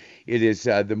 Again, it is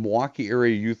the Milwaukee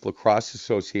Area Youth Lacrosse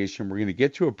Association. We're going to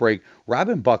get to a break.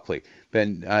 Robin Buckley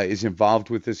is involved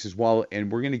with this as well,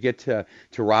 and we're going to get to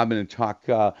Robin and talk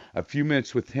a few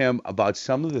minutes with him about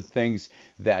some of the things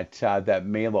that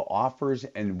Mela offers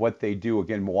and what they do.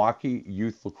 Again,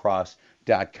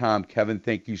 MilwaukeeYouthLacrosse.com. Kevin,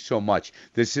 thank you so much.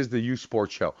 This is the Youth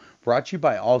Sports Show, brought to you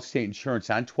by Allstate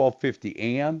Insurance on 1250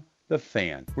 AM. The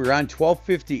Fan. We're on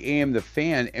 1250 AM The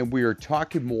Fan, and we are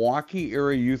talking Milwaukee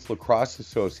Area Youth Lacrosse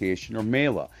Association, or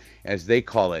MELA, as they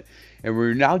call it. And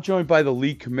we're now joined by the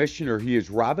league commissioner. He is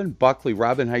Robin Buckley.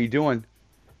 Robin, how you doing?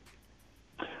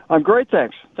 I'm great,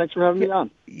 thanks. Thanks for having me on.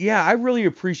 Yeah, I really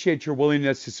appreciate your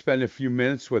willingness to spend a few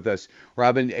minutes with us,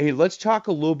 Robin. Hey, let's talk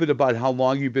a little bit about how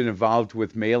long you've been involved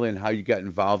with MELA and how you got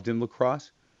involved in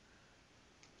lacrosse.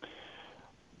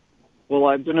 Well,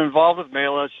 I've been involved with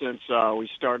MELA since we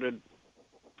started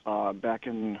back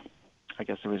in, I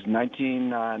guess it was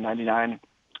 1999,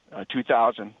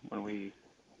 2000, when we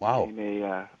became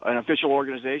an official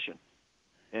organization.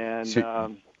 And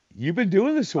so you've been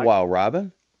doing this a while,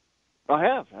 Robin. I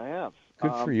have.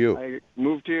 Good for you. I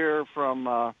moved here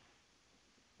from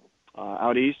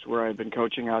out east, where I've been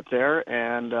coaching out there,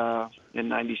 and in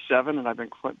 '97, and I've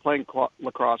been playing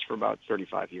lacrosse for about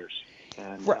 35 years.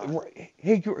 And, right.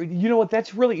 Hey, you know what?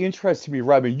 That's really interesting to me,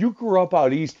 Robin. You grew up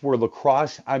out east where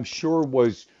lacrosse, I'm sure,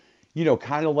 was,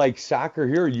 kind of like soccer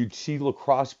here. You'd see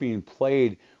lacrosse being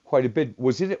played quite a bit.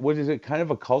 Was it kind of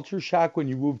a culture shock when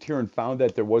you moved here and found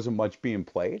that there wasn't much being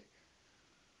played?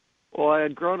 Well, I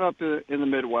had grown up in the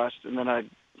Midwest, and then I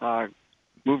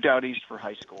moved out east for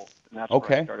high school, and that's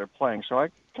where I started playing. So I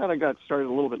kind of got started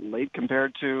a little bit late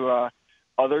compared to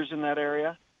others in that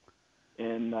area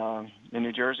in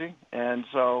New Jersey, and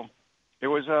so it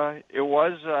was I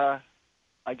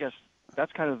guess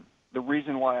that's kind of the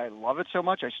reason why I love it so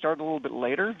much. I started a little bit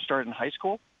later, started in high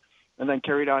school, and then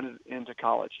carried on into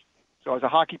college. So I was a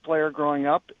hockey player growing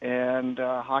up, and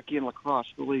hockey and lacrosse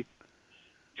really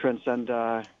transcend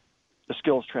the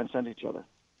skills transcend each other.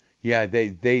 Yeah,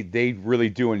 they really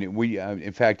do. And we,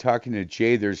 in fact, talking to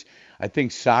Jay, I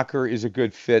think soccer is a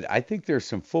good fit. I think there's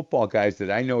some football guys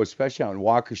that I know, especially out in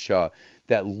Waukesha,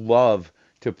 that love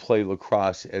to play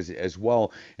lacrosse as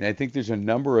well. And I think there's a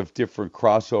number of different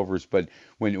crossovers. But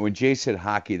when Jay said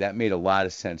hockey, that made a lot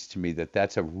of sense to me.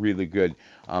 That's a really good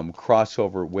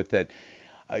crossover with it.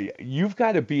 You've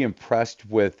got to be impressed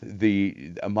with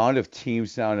the amount of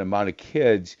teams now and the amount of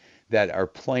kids that are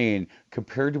playing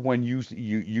compared to when you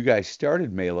guys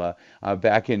started MELA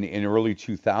back in early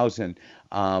 2000,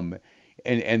 and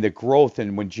the growth.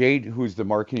 And when Jade, who's the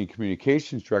marketing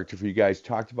communications director for you guys,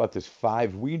 talked about this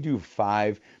we do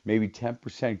 5, maybe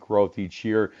 10% growth each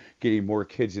year, getting more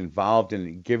kids involved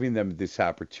and giving them this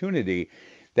opportunity.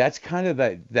 That's kind of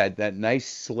that nice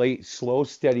slow,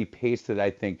 steady pace that I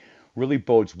think really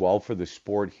bodes well for the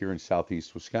sport here in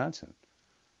Southeast Wisconsin.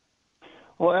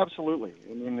 Well, absolutely.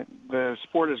 I mean, the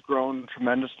sport has grown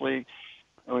tremendously.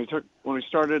 When we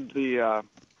started MELA,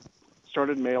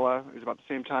 it was about the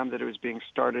same time that it was being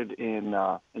started in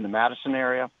the Madison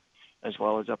area, as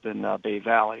well as up in Bay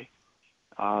Valley.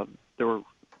 There were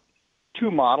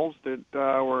 2 models that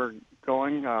were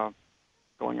going on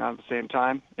at the same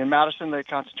time. In Madison, they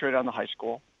concentrated on the high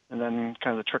school, and then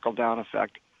kind of the trickle-down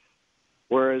effect,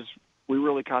 whereas we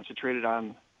really concentrated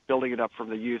on building it up from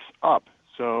the youth up.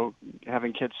 So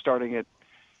having kids starting at,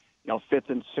 5th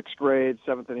and 6th grade,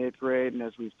 7th and 8th grade, and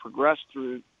as we've progressed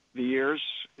through the years,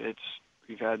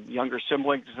 we've had younger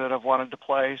siblings that have wanted to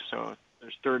play. So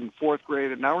there's 3rd and 4th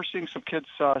grade, and now we're seeing some kids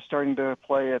starting to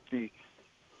play at the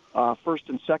 1st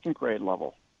and 2nd grade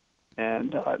level.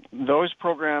 And those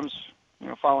programs,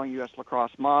 following U.S.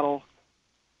 lacrosse model,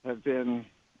 have been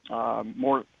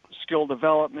more skill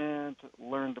development,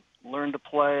 learn to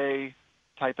play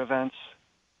type events,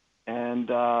 and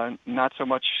not so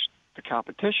much the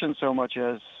competition so much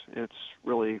as it's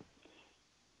really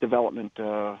development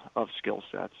of skill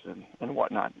sets and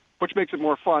whatnot, which makes it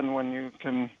more fun when you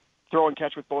can throw and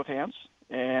catch with both hands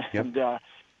and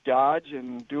dodge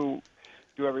and do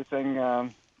everything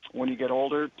when you get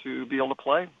older to be able to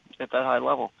play at that high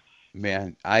level.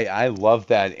 Man, I love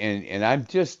that, and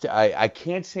I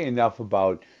can't say enough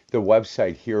about the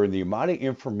website here and the amount of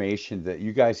information that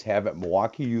you guys have at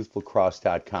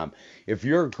MilwaukeeYouthLacrosse.com. If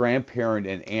you're a grandparent,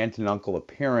 an aunt and uncle, a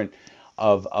parent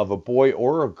of a boy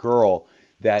or a girl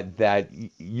that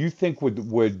you think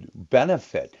would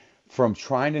benefit from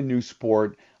trying a new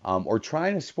sport or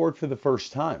trying a sport for the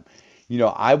first time,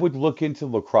 I would look into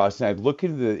lacrosse, and I'd look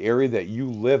into the area that you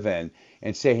live in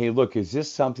and say, hey, look, is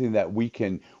this something that we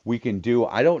can do?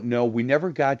 I don't know. We never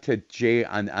got to Jay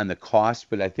on the cost,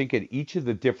 but I think at each of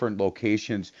the different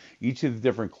locations, each of the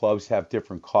different clubs have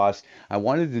different costs. I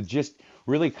wanted to just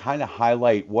really kind of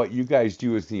highlight what you guys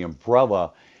do as the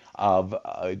umbrella of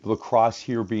lacrosse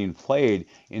here being played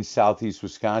in Southeast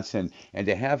Wisconsin, and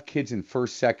to have kids in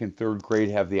first, second, third grade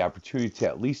have the opportunity to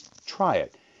at least try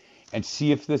it and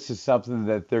see if this is something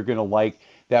that they're going to like.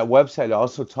 That website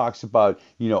also talks about,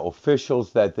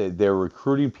 officials, that they're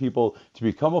recruiting people to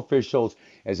become officials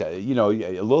as a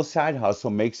little side hustle,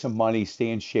 make some money, stay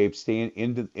in shape, stay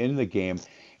in the game,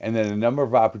 and then a number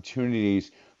of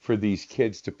opportunities for these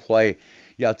kids to play.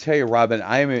 Yeah, I'll tell you, Robin,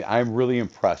 I'm really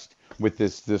impressed with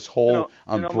this whole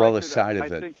umbrella Mike, side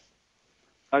of it.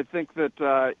 I think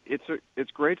that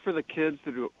it's great for the kids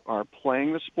that are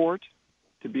playing the sport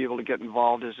to be able to get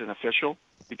involved as an official,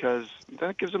 because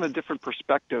that gives them a different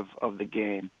perspective of the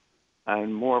game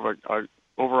and more of a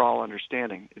overall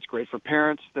understanding. It's great for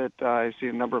parents that I see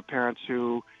a number of parents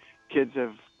who kids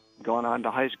have gone on to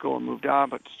high school and moved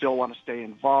on but still want to stay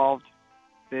involved.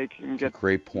 They can get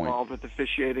involved with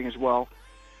officiating as well.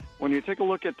 When you take a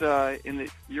look at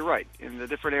you're right, in the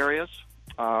different areas,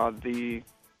 the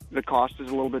cost is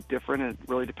a little bit different. It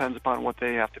really depends upon what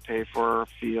they have to pay for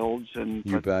fields and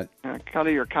bet. Kind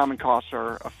of your common costs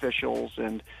are officials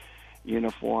and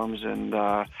uniforms and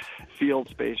field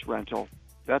space rental.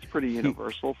 That's pretty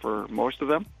universal for most of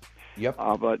them. Yep.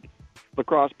 But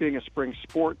lacrosse being a spring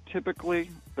sport, typically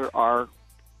there are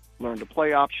learn to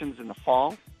play options in the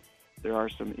fall. There are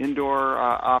some indoor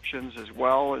options as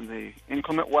well in the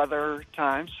inclement weather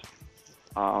times.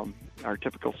 Our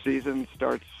typical season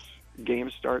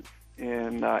games start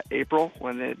in April,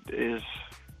 when it is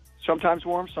sometimes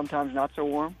warm, sometimes not so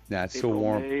warm. April,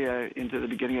 warm. May, into the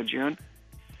beginning of June.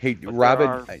 Hey,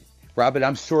 Robin,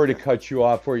 I'm sorry to cut you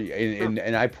off,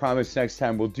 and I promise next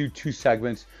time we'll do 2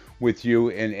 segments with you,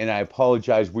 and I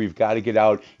apologize, we've got to get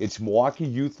out. It's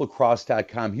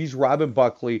MilwaukeeYouthLacrosse.com. He's Robin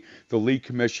Buckley, the league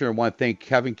commissioner. I want to thank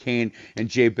Kevni Kane and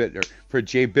Jay Bitter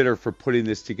for putting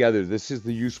this together. This is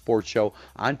the Youth Sports Show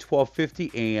on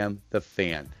 1250 AM, The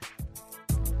Fan.